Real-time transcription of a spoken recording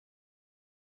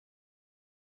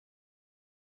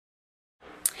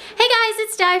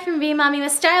it's Di from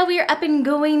BeingMommywithStyle. We are up and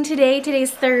going today.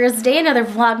 Today's Thursday, another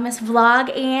Vlogmas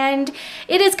vlog, and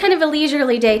it is kind of a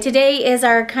leisurely day. Today is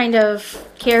our kind of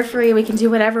carefree, we can do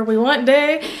whatever we want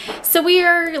day. So we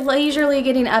are leisurely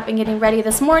getting up and getting ready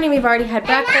this morning. We've already had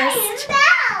breakfast.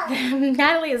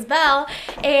 Natalie is Belle,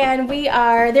 and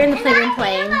they're in the playroom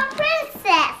playing. I'm a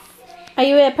princess. Are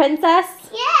you a princess?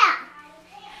 Yeah.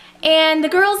 And the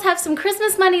girls have some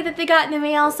Christmas money that they got in the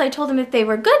mail, so I told them if they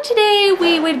were good today,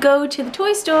 we would go to the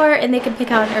toy store and they could pick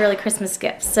out an early Christmas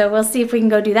gift. So we'll see if we can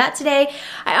go do that today.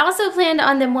 I also planned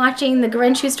on them watching The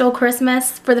Grinch Who Stole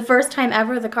Christmas for the first time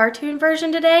ever, the cartoon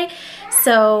version today.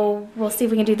 So we'll see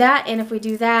if we can do that, and if we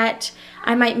do that,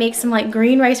 I might make some like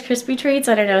green Rice Krispie treats.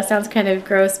 I don't know, it sounds kind of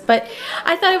gross, but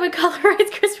I thought I would color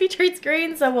Rice Krispie treats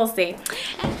green, so we'll see.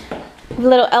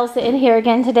 Little Elsa in here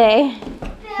again today.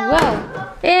 Whoa.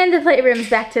 And the playroom's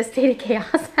back to a state of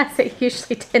chaos as it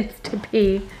usually tends to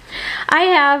be. I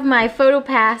have my photo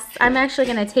pass. I'm actually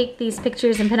going to take these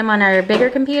pictures and put them on our bigger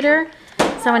computer.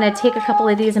 So I'm going to take a couple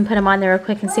of these and put them on there real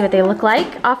quick and see what they look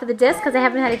like off of the disc, because I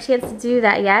haven't had a chance to do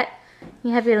that yet.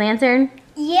 You have your lantern?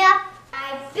 Yeah.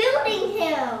 I'm building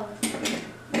him.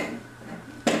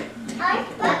 I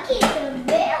think he's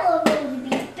available to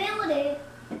be building.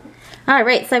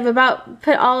 Alright, so I've about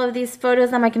put all of these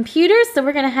photos on my computer, so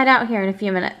we're going to head out here in a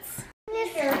few minutes.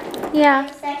 Yeah.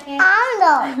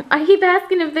 I keep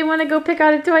asking if they want to go pick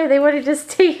out a toy. They want to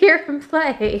just stay here and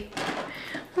play.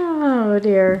 Oh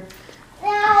dear.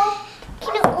 Now,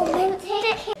 can you open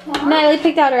it? Natalie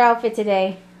picked out her outfit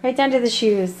today. Right down to the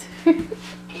shoes.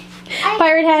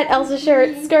 Pirate hat, Elsa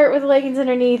shirt, skirt with leggings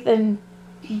underneath, and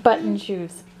button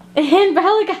shoes. And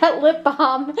Bella got lip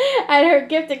balm at her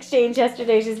gift exchange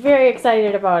yesterday. She's very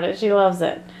excited about it. She loves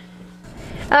it.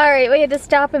 Alright, we had to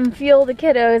stop and fuel the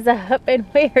kiddos up, and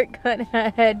we are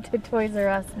gonna head to Toys R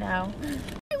Us now.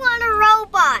 I want a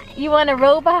robot. You want a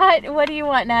robot? What do you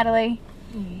want, Natalie?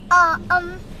 A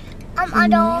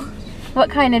doll. What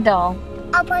kind of doll?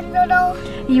 A Rapunzel doll.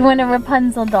 You want a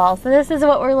Rapunzel doll. So this is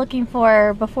what we're looking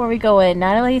for before we go in.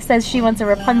 Natalie says she wants a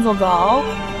Rapunzel doll.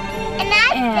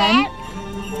 And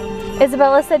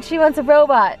Isabella said she wants a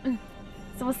robot.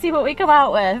 So we'll see what we come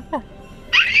out with.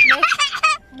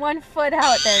 One foot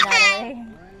out there, Natalie.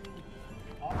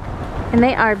 And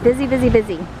they are busy, busy,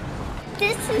 busy.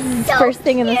 This is so First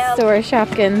thing in the store,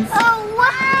 Shopkins. Oh,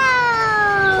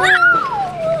 wow!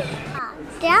 Wow!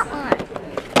 That one.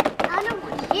 I don't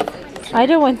want this one. I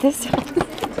don't want this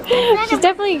one. She's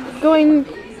definitely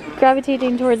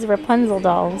gravitating towards the Rapunzel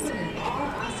dolls.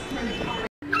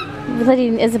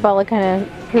 Letting Isabella kind of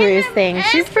peruse things.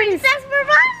 She's pretty.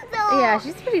 Yeah,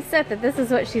 she's pretty set that this is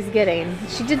what she's getting.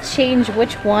 She did change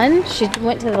which one. She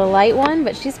went to the light one,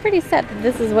 but she's pretty set that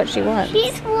this is what she wants.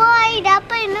 She's light up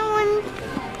and no one.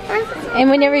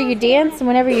 And whenever you dance and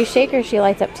whenever you shake her, she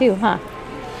lights up too, huh?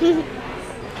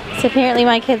 So apparently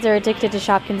my kids are addicted to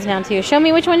Shopkins now too. Show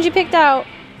me which ones you picked out.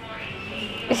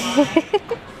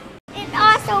 It's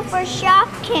also for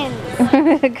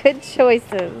Shopkins. Good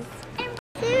choices.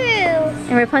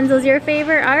 And Rapunzel's your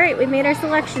favorite? Alright, we made our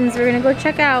selections. We're gonna go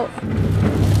check out.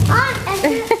 That's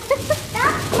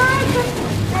my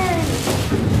concern.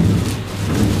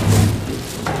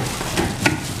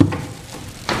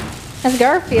 That's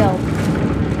Garfield.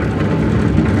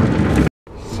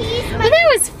 Well, that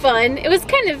was fun. It was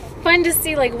kind of fun to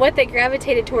see like what they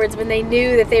gravitated towards when they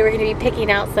knew that they were going to be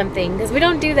picking out something. Because we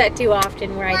don't do that too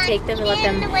often where I take them and let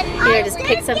them, just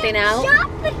pick something out.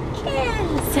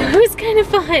 So it was kind of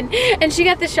fun. And she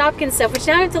got the Shopkins stuff, which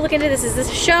now I have to look into this. Is this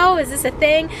a show? Is this a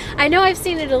thing? I know I've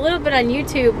seen it a little bit on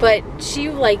YouTube, but she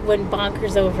like went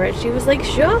bonkers over it. She was like,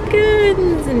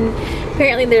 Shopkins! And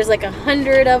apparently there's like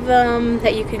 100 of them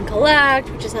that you can collect,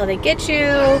 which is how they get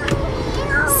you.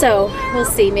 So we'll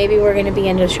see. Maybe we're going to be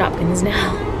into Shopkins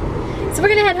now. So we're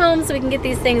going to head home so we can get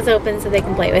these things open so they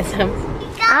can play with them.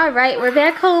 Alright, we're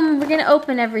back home. We're going to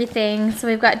open everything. So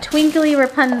we've got Twinkly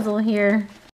Rapunzel here.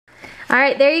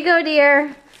 Alright, there you go,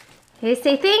 dear. Okay,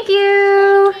 say thank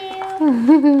you.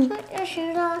 Put your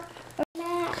shoes on.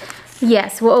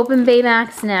 Yes, we'll open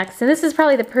Baymax next. And this is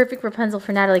probably the perfect Rapunzel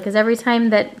for Natalie, because every time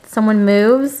that someone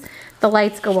moves, the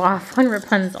lights go off on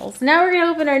Rapunzel. So now we're going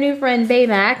to open our new friend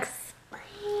Baymax.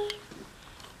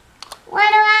 What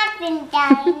do I think,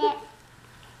 Daddy?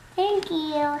 Thank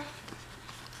you.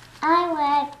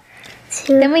 I went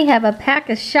to. Then we have a pack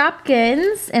of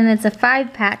Shopkins, and it's a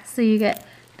 5-pack, so you get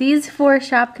these 4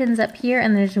 Shopkins up here,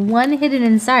 and there's one hidden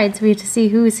inside, so we have to see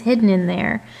who's hidden in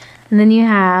there. And then you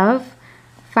have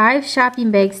 5 shopping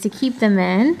bags to keep them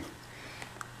in.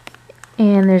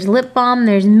 And there's lip balm,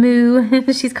 there's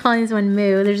Moo. She's calling this one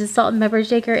Moo. There's a salt and pepper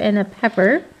shaker and a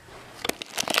pepper.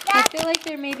 That's feel like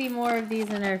there may be more of these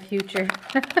in our future.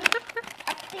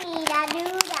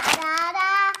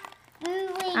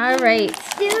 All right.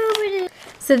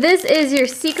 So this is your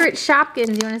secret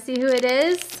Shopkins. You want to see who it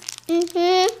is?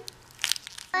 Mm-hmm.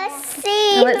 Let's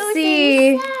see. Let's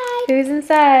see. Who's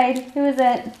inside? Who is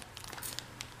it?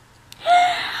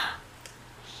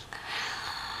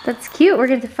 That's cute. We're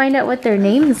going to find out what their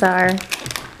names are.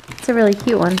 It's a really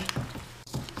cute one.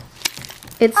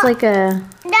 It's like a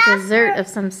dessert of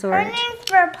some sort. Her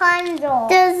name's Rapunzel.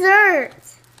 Dessert.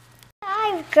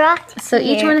 I've got So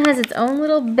each one has its own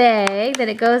little bag that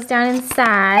it goes down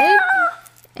inside.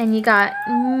 And you got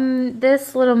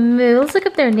this little moo. Let's look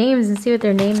up their names and see what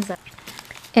their names are.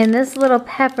 And this little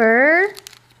pepper.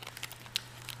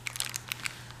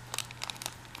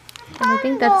 And I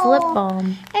think that's lip balm.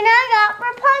 And I got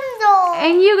Rapunzel.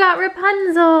 And you got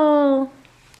Rapunzel.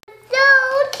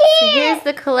 So cute. So here's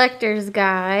the collector's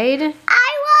guide.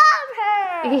 I love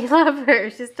her. You love her.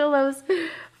 She still loves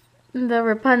the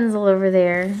Rapunzel over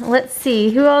there. Let's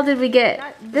see. Who all did we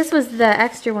get? This was the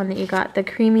extra one that you got. The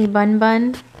creamy bun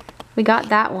bun. We got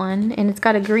that one. And it's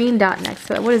got a green dot next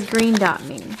to it. What does green dot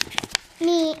mean?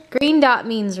 Me. Green dot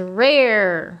means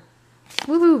rare.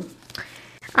 Woohoo.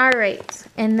 Alright.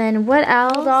 And then what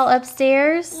else? All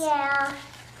upstairs? Yeah.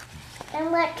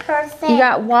 And let her say. You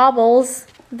got Wobbles.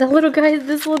 The little guy,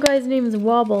 this little guy's name is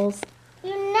Wobbles.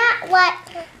 You not let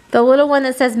her. The little one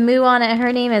that says Moo on it,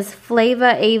 her name is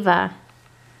Flava Ava.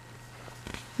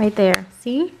 Right there.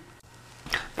 See?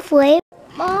 Flava.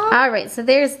 Alright, so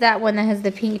there's that one that has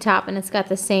the pink top and it's got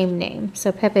the same name.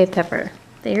 So Pepe Pepper.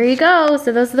 There you go.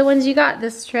 So those are the ones you got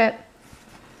this trip.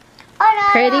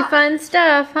 Pretty fun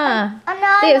stuff, huh?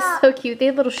 They are so cute. They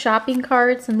have little shopping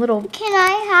carts and little Can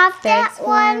I have bags that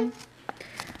one?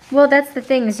 Well, that's the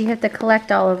thing is you have to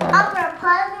collect all of them. A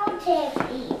Rapunzel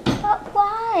tippy. But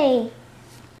why?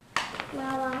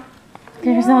 Mama.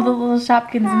 There's all the little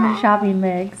Shopkins in the shopping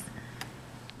bags.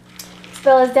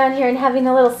 Bella's down here and having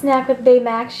a little snack with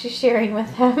Baymax. She's sharing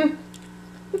with him.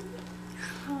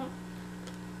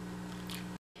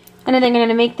 And then I'm going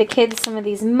to make the kids some of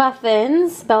these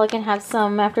muffins. Bella can have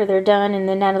some after they're done, and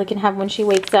then Natalie can have when she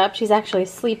wakes up. She's actually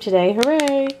asleep today.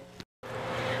 Hooray!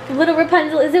 Little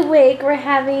Rapunzel is awake. We're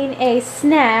having a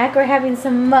snack. We're having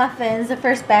some muffins. The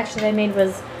first batch that I made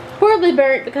was horribly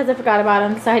burnt because I forgot about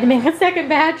them, so I had to make a second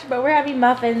batch. But we're having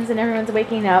muffins, and everyone's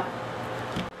waking up.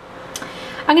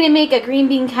 I'm going to make a green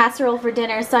bean casserole for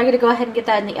dinner, so I'm going to go ahead and get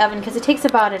that in the oven because it takes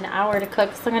about an hour to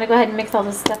cook. So I'm going to go ahead and mix all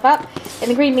this stuff up.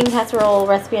 And the green bean casserole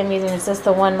recipe I'm using is just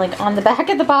the one like on the back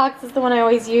of the box. It's the one I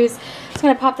always use. So I'm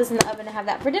going to pop this in the oven and have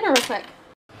that for dinner real quick.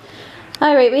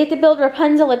 Alright, we have to build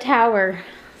Rapunzel a tower.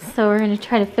 So we're going to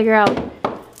try to figure out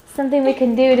something we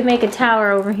can do to make a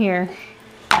tower over here.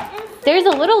 There's a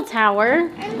little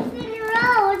tower. And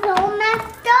Cinderella's all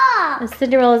messed up. The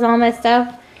Cinderella's all messed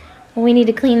up. We need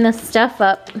to clean this stuff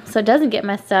up so it doesn't get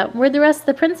messed up. Where'd the rest of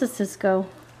the princesses go?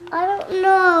 I don't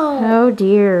know. Oh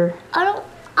dear. I don't.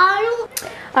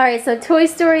 Alright, so Toy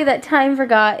Story That Time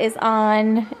Forgot is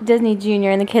on Disney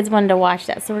Junior and the kids wanted to watch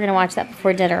that. So we're going to watch that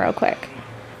before dinner real quick.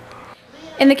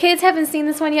 And the kids haven't seen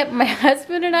this one yet, but my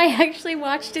husband and I actually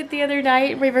watched it the other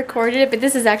night. We recorded it, but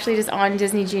this is actually just on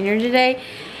Disney Junior today.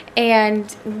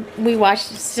 And we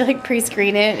watched it just to like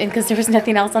pre-screen it because there was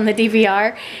nothing else on the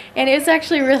DVR. And it's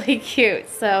actually really cute.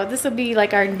 So this will be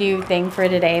like our new thing for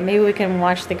today. Maybe we can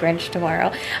watch The Grinch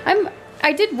tomorrow.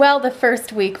 I did well the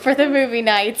first week for the movie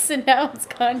nights and now it's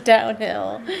gone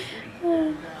downhill.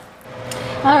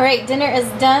 Alright, dinner is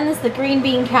done. This is the green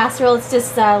bean casserole. It's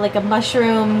just like a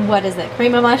mushroom, what is it?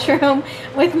 Cream of mushroom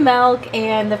with milk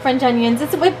and the French onions.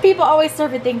 It's what people always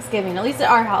serve at Thanksgiving, at least at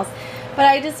our house. But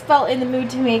I just felt in the mood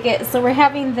to make it. So we're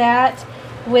having that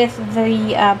with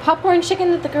the popcorn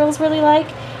chicken that the girls really like.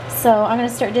 So I'm going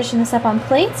to start dishing this up on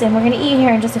plates and we're going to eat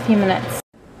here in just a few minutes.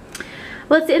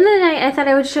 Well, it's the end of the night. I thought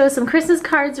I would show some Christmas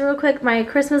cards real quick. My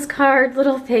Christmas card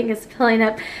little thing is filling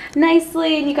up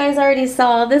nicely. And you guys already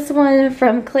saw this one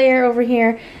from Claire over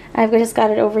here. I've just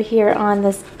got it over here on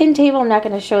this end table. I'm not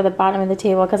going to show the bottom of the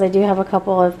table because I do have a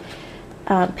couple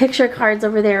of picture cards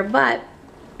over there. But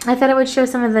I thought I would show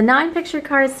some of the non-picture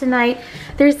cards tonight.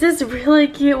 There's this really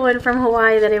cute one from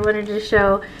Hawaii that I wanted to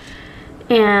show.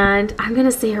 And I'm going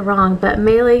to say it wrong, but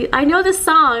Mele, I know the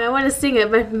song, I want to sing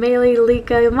it, but Mele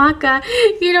Lika Maka,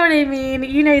 you know what I mean?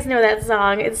 You guys know that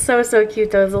song. It's so, so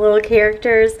cute, those little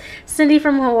characters. Cindy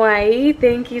from Hawaii,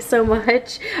 thank you so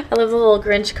much. I love the little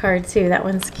Grinch card too, that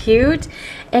one's cute.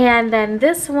 And then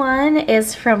this one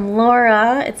is from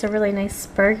Laura. It's a really nice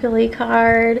sparkly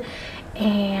card.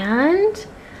 And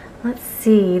let's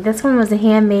see, this one was a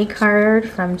handmade card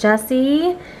from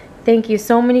Jessie. Thank you.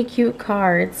 So many cute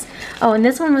cards. Oh, and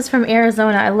this one was from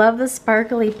Arizona. I love the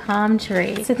sparkly palm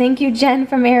tree. So thank you, Jen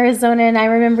from Arizona. And I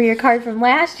remember your card from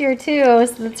last year too.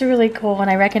 So that's really cool when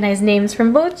I recognize names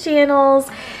from both channels.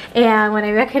 And when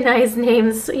I recognize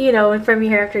names, you know, from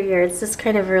year after year. It's just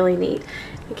kind of really neat.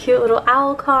 A cute little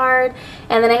owl card.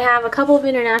 And then I have a couple of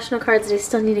international cards that I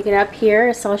still need to get up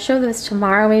here. So I'll show this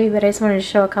tomorrow maybe, but I just wanted to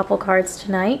show a couple cards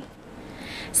tonight.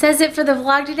 Says it for the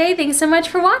vlog today. Thanks so much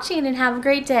for watching and have a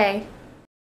great day.